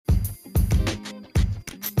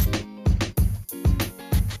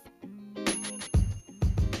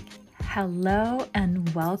Hello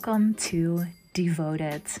and welcome to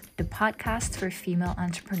Devoted, the podcast for female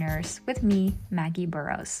entrepreneurs with me, Maggie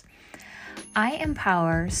Burrows. I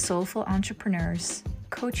empower soulful entrepreneurs,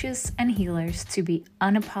 coaches, and healers to be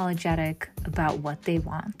unapologetic about what they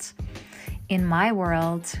want. In my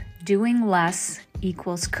world, doing less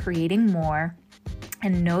equals creating more,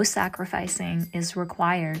 and no sacrificing is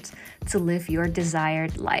required to live your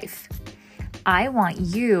desired life. I want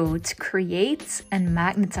you to create and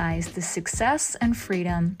magnetize the success and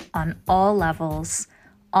freedom on all levels,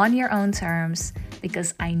 on your own terms,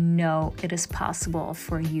 because I know it is possible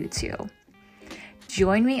for you too.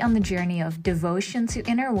 Join me on the journey of devotion to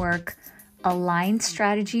inner work, aligned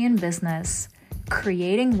strategy in business,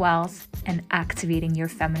 creating wealth, and activating your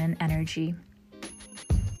feminine energy.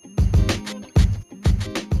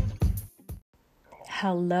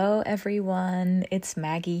 Hello everyone, it's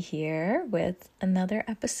Maggie here with another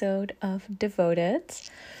episode of Devoted.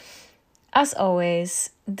 As always,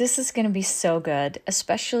 this is going to be so good,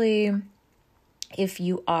 especially if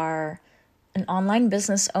you are an online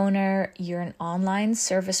business owner, you're an online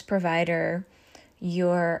service provider,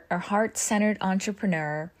 you're a heart-centered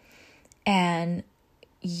entrepreneur, and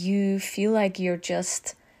you feel like you're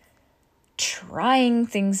just trying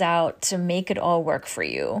things out to make it all work for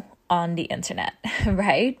you on the internet,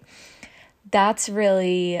 right? That's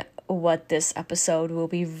really what this episode will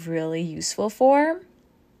be really useful for.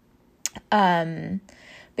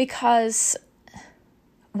 Because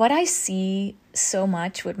what I see so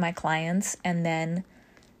much with my clients, and then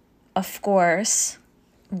of course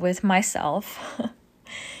with myself,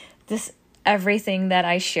 everything that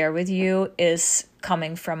I share with you is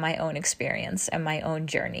coming from my own experience and my own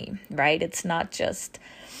journey, right? It's not just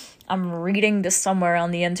I'm reading this somewhere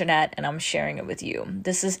on the internet and I'm sharing it with you.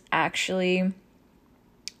 This is actually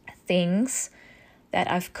things that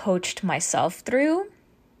I've coached myself through,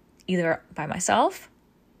 either by myself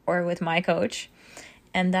or with my coach,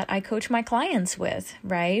 and that I coach my clients with,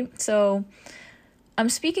 right? So I'm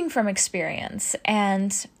speaking from experience,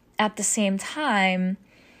 and at the same time,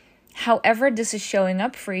 however this is showing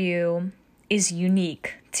up for you is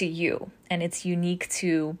unique to you, and it's unique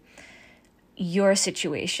to your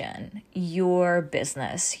situation, your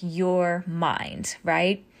business, your mind,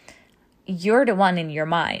 right? You're the one in your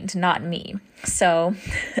mind, not me. So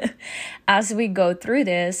as we go through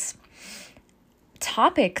this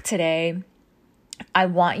topic today, I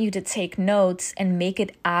want you to take notes and make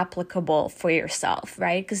it applicable for yourself,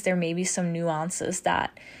 right? Because there may be some nuances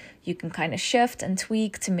that you can kind of shift and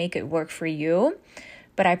tweak to make it work for you.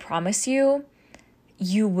 But I promise you,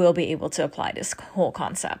 you will be able to apply this whole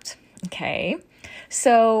concept. Okay,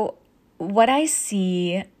 so what I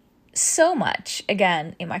see so much,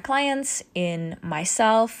 again, in my clients, in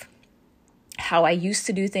myself, how I used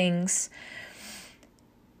to do things,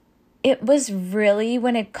 it was really,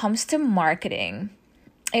 when it comes to marketing,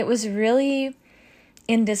 it was really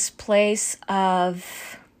in this place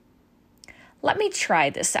of, let me try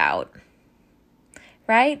this out,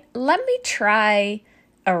 right? Let me try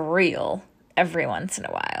a reel every once in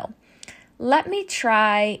a while. Let me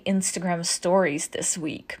try Instagram stories this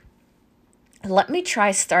week. Let me try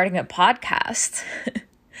starting a podcast.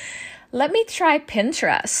 Let me try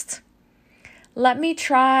Pinterest. Let me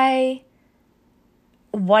try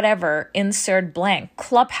whatever, insert blank,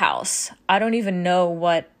 Clubhouse. I don't even know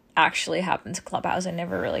what actually happened to Clubhouse. I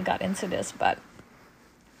never really got into this, but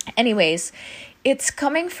anyways, it's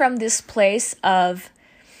coming from this place of,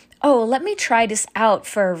 oh, let me try this out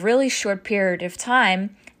for a really short period of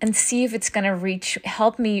time and see if it's going to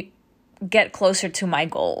help me get closer to my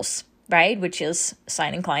goals, right? Which is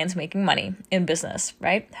signing clients, making money in business,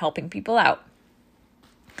 right? Helping people out.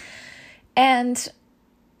 And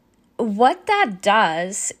what that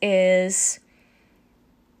does is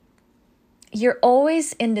you're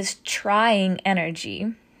always in this trying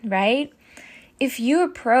energy, right? If you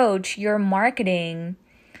approach your marketing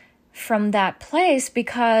from that place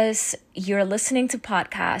because you're listening to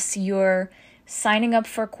podcasts, you're signing up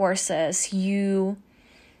for courses, you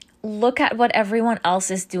look at what everyone else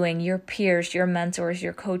is doing, your peers, your mentors,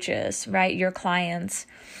 your coaches, right? Your clients.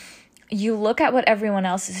 You look at what everyone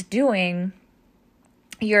else is doing,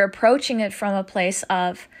 you're approaching it from a place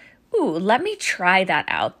of, ooh, let me try that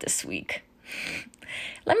out this week.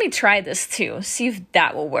 Let me try this too, see if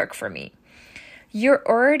that will work for me. You're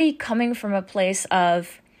already coming from a place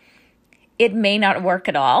of, it may not work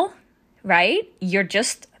at all, right? You're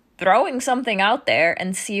just throwing something out there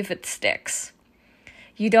and see if it sticks.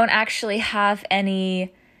 You don't actually have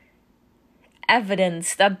any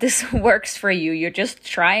evidence that this works for you. You're just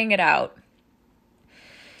trying it out.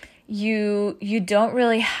 you don't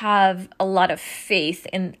really have a lot of faith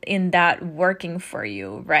in that working for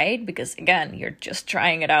you, right? Because again, you're just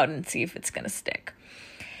trying it out and see if it's going to stick.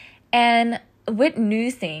 And with new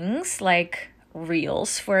things like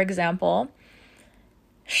Reels, for example,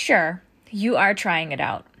 sure, you are trying it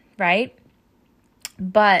out, right?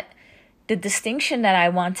 But the distinction that I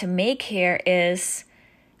want to make here is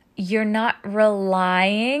you're not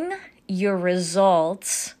relying your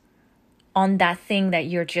results on that thing that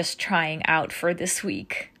you're just trying out for this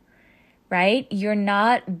week, right? You're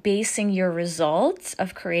not basing your results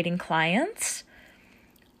of creating clients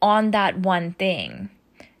on that one thing.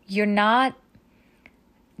 You're not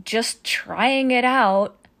just trying it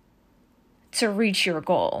out to reach your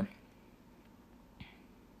goal.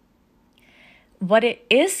 What it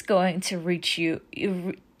is going to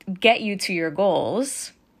get you to your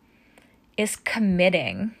goals is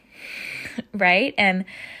committing, right? And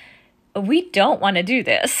we don't want to do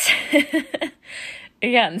this.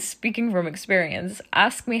 Again, speaking from experience,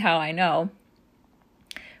 ask me how I know.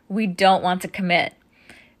 We don't want to commit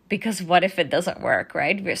because what if it doesn't work,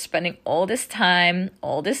 right? We're spending all this time,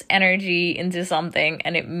 all this energy into something,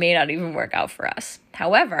 and it may not even work out for us.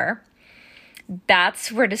 However,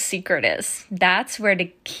 that's where the secret is. That's where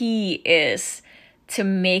the key is to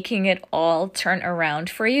making it all turn around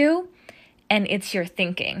for you. And it's your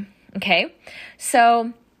thinking, okay?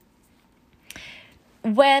 So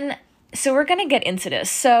we're going to get into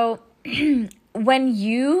this. So when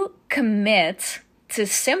you commit to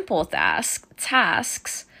simple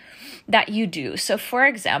tasks that you do. So for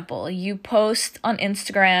example, you post on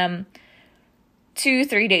Instagram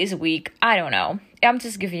 2-3 days a week. I don't know. I'm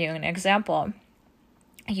just giving you an example.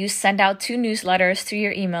 You send out 2 newsletters to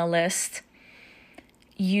your email list.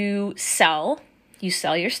 You sell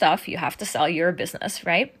your stuff. You have to sell your business,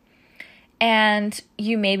 right? And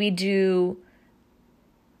you maybe do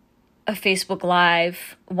a Facebook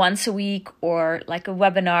Live once a week or like a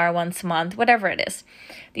webinar once a month, whatever it is.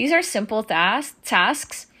 These are simple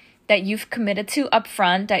tasks that you've committed to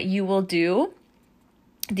upfront that you will do.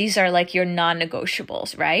 These are like your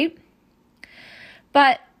non-negotiables, right?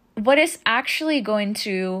 But what is actually going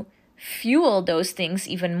to fuel those things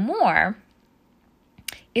even more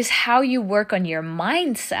is how you work on your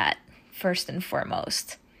mindset first and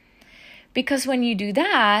foremost. Because when you do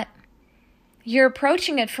that, you're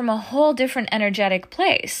approaching it from a whole different energetic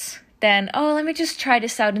place than, oh, let me just try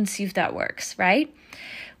this out and see if that works, right?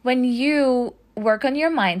 When you work on your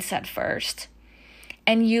mindset first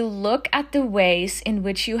and you look at the ways in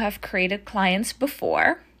which you have created clients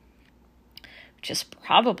before, which is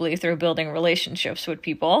probably through building relationships with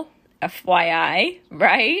people, FYI,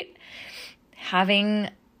 right? Having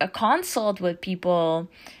a consult with people.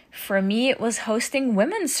 For me, it was hosting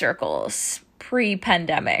women's circles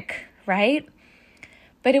pre-pandemic, right?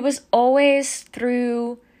 But it was always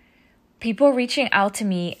through people reaching out to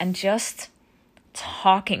me and just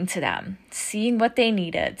talking to them, seeing what they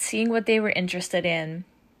needed, seeing what they were interested in.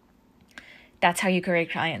 That's how you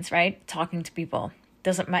create clients, right? Talking to people.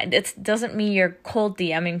 It doesn't mean you're cold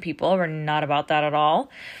DMing people. We're not about that at all.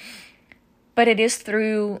 But it is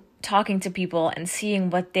through talking to people and seeing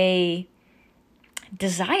what they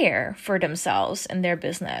desire for themselves and their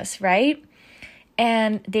business, right?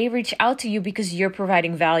 And they reach out to you because you're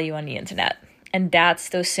providing value on the internet. And that's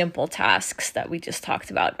those simple tasks that we just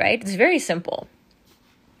talked about, right? It's very simple.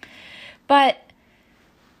 But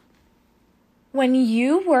when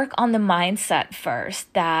you work on the mindset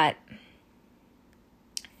first that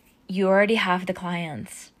you already have the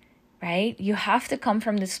clients, right? You have to come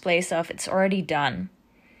from this place of it's already done.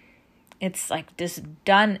 It's like this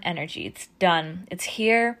done energy. It's done. It's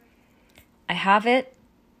here. I have it.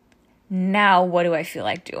 Now, what do I feel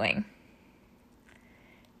like doing?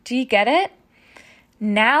 Do you get it?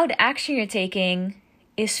 Now the action you're taking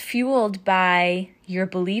is fueled by your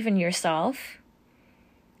belief in yourself,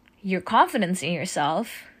 your confidence in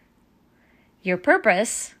yourself, your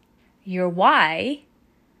purpose, your why,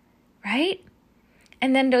 right?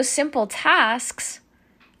 And then those simple tasks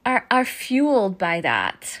are fueled by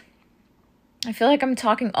that. I feel like I'm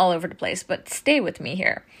talking all over the place, but stay with me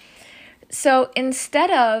here. So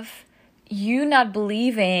instead of you not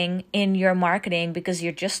believing in your marketing because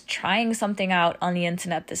you're just trying something out on the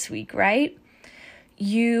internet this week, right?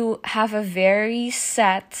 You have a very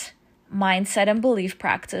set mindset and belief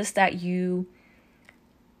practice that you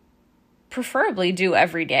preferably do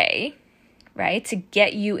every day, right? To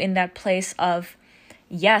get you in that place of,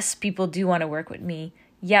 yes, people do want to work with me.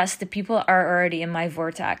 Yes, the people are already in my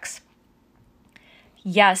vortex.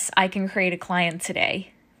 Yes, I can create a client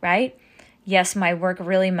today, right? Yes, my work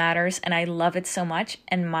really matters and I love it so much.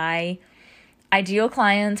 And my ideal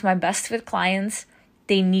clients, my best fit clients,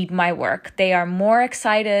 they need my work. They are more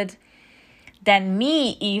excited than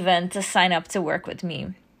me even to sign up to work with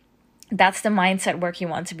me. That's the mindset work you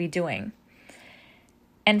want to be doing.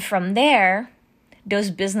 And from there,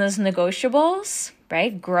 those business negotiables,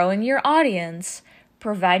 right? Growing your audience,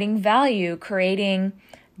 providing value, creating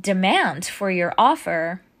demand for your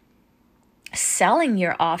offer, selling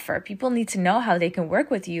your offer. People need to know how they can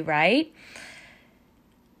work with you, right?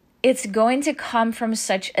 It's going to come from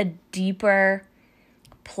such a deeper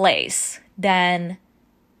place than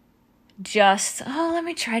just, oh, let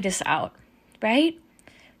me try this out, right?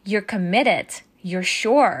 You're committed, you're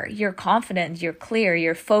sure, you're confident, you're clear,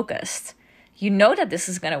 you're focused. You know that this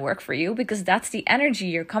is going to work for you because that's the energy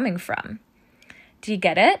you're coming from. Do you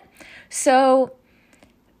get it? So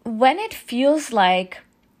when it feels like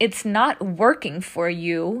it's not working for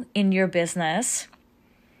you in your business,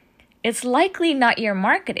 it's likely not your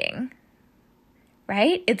marketing,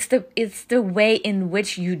 right? It's the way in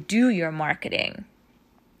which you do your marketing.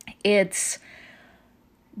 It's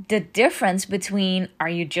the difference between, are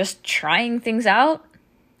you just trying things out,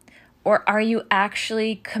 or are you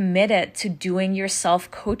actually committed to doing your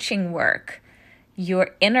self-coaching work,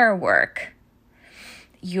 your inner work,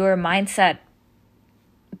 your mindset,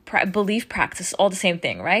 belief practice, all the same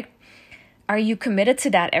thing, right? Are you committed to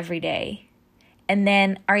that every day? And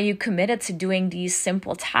then are you committed to doing these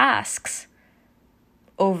simple tasks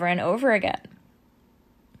over and over again?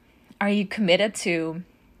 Are you committed to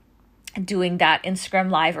doing that Instagram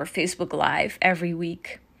Live or Facebook Live every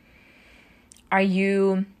week? Are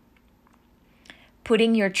you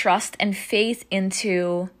putting your trust and faith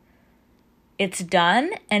into it's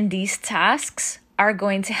done and these tasks are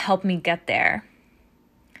going to help me get there,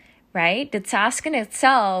 right? The task in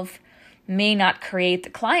itself may not create the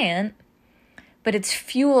client, but it's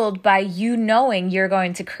fueled by you knowing you're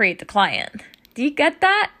going to create the client. Do you get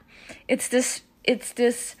that? It's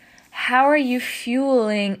this, how are you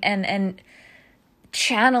fueling and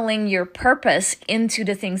channeling your purpose into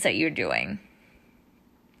the things that you're doing?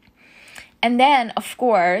 And then, of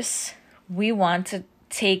course, we want to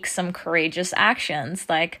take some courageous actions.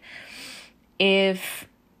 Like, if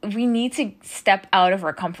we need to step out of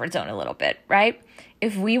our comfort zone a little bit, right?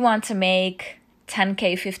 If we want to make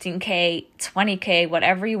 10K, 15K, 20K,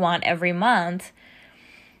 whatever you want every month,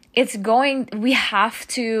 we have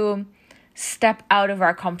to step out of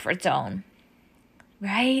our comfort zone,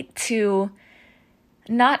 right? To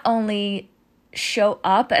not only show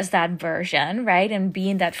up as that version, right? And be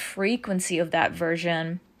in that frequency of that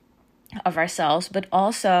version of ourselves, but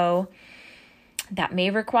also that may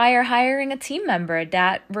require hiring a team member,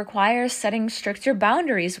 that requires setting stricter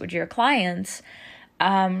boundaries with your clients,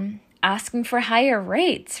 asking for higher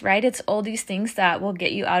rates, right? It's all these things that will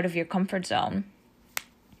get you out of your comfort zone.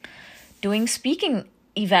 Doing speaking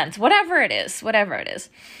events, whatever it is.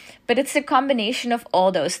 But it's a combination of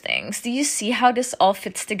all those things. Do you see how this all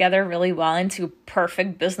fits together really well into a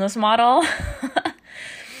perfect business model?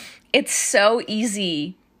 It's so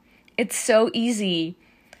easy.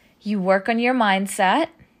 You work on your mindset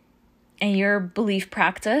and your belief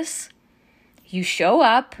practice. You show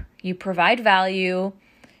up, you provide value,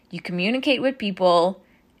 you communicate with people,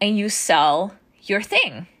 and you sell your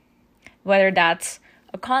thing. Whether that's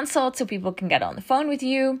a consult so people can get on the phone with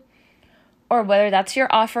you, or whether that's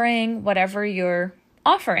your offering, whatever you're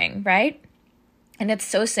offering, right? And it's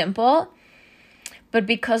so simple. But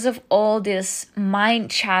because of all this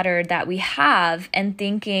mind chatter that we have and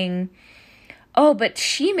thinking, oh, but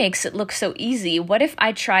she makes it look so easy. What if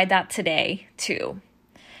I tried that today too?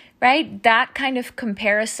 Right? That kind of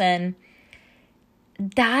comparison,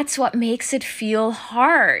 that's what makes it feel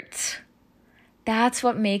hard.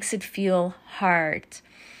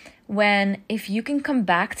 When if you can come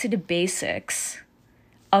back to the basics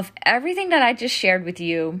of everything that I just shared with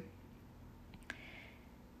you,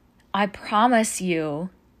 I promise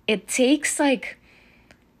you, it takes like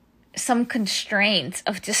some constraints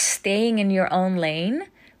of just staying in your own lane,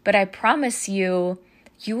 but I promise you,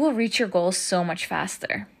 you will reach your goals so much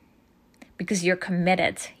faster because you're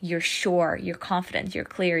committed, you're sure, you're confident, you're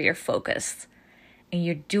clear, you're focused, and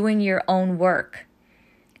you're doing your own work,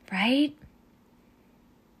 right?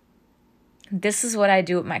 This is what I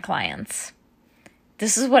do with my clients.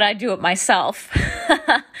 This is what I do with myself.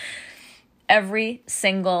 Every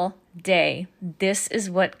single day. This is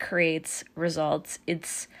what creates results.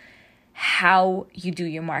 It's how you do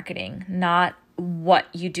your marketing, not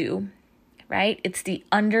what you do, right? It's the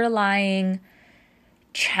underlying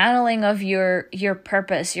channeling of your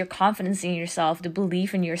purpose, your confidence in yourself, the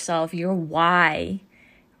belief in yourself, your why,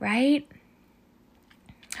 right?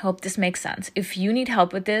 Hope this makes sense. If you need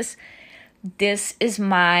help with this, This is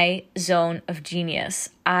my zone of genius.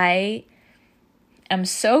 I am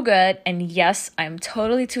so good, and yes, I'm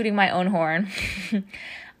totally tooting my own horn.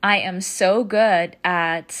 I am so good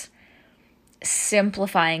at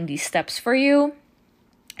simplifying these steps for you.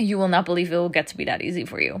 You will not believe it will get to be that easy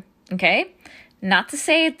for you, okay? Not to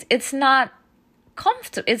say it's not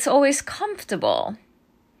comfortable. It's always comfortable,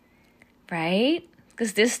 right?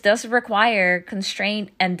 Because this does require constraint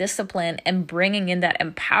and discipline and bringing in that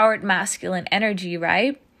empowered masculine energy,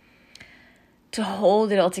 right? To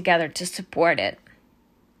hold it all together, to support it.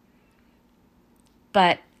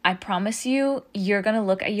 But I promise you, you're going to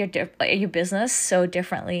look at your business so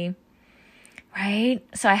differently, right?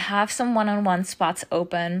 So I have some one-on-one spots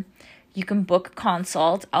open. You can book a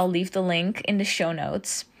consult. I'll leave the link in the show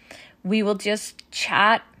notes. We will just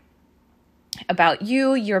chat about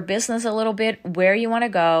you, your business a little bit, where you want to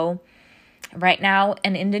go right now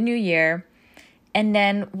and in the new year. And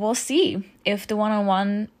then we'll see if the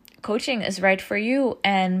one-on-one coaching is right for you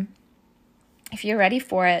and if you're ready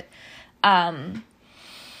for it.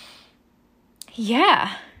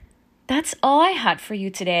 Yeah, that's all I had for you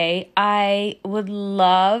today. I would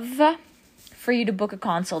love for you to book a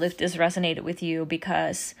consult if this resonated with you,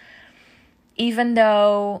 because even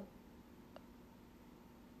though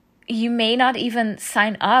you may not even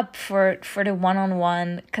sign up for the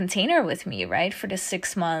one-on-one container with me, right? For the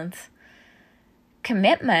 6-month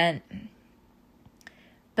commitment.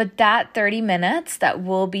 But that 30 minutes that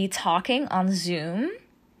we'll be talking on Zoom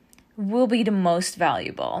will be the most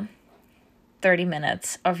valuable 30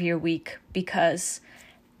 minutes of your week, because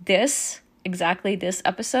this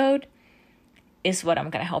episode is what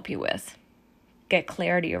I'm going to help you with. Get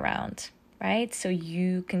clarity around, right? So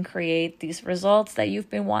you can create these results that you've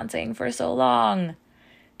been wanting for so long,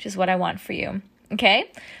 which is what I want for you.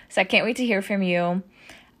 Okay? So I can't wait to hear from you.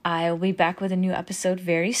 I'll be back with a new episode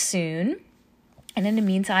very soon. And in the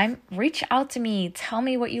meantime, reach out to me. Tell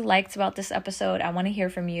me what you liked about this episode. I want to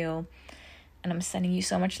hear from you. And I'm sending you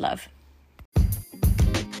so much love.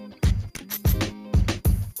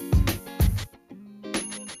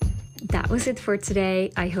 That was it for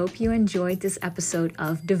today. I hope you enjoyed this episode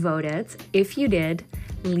of Devoted. If you did,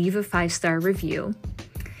 leave a 5-star review.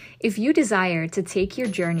 If you desire to take your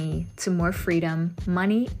journey to more freedom,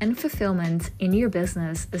 money, and fulfillment in your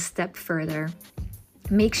business a step further,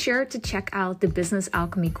 make sure to check out the Business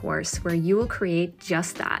Alchemy course where you will create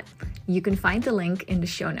just that. You can find the link in the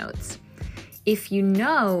show notes. If you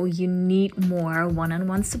know you need more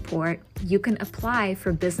one-on-one support, you can apply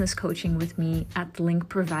for business coaching with me at the link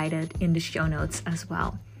provided in the show notes as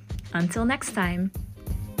well. Until next time.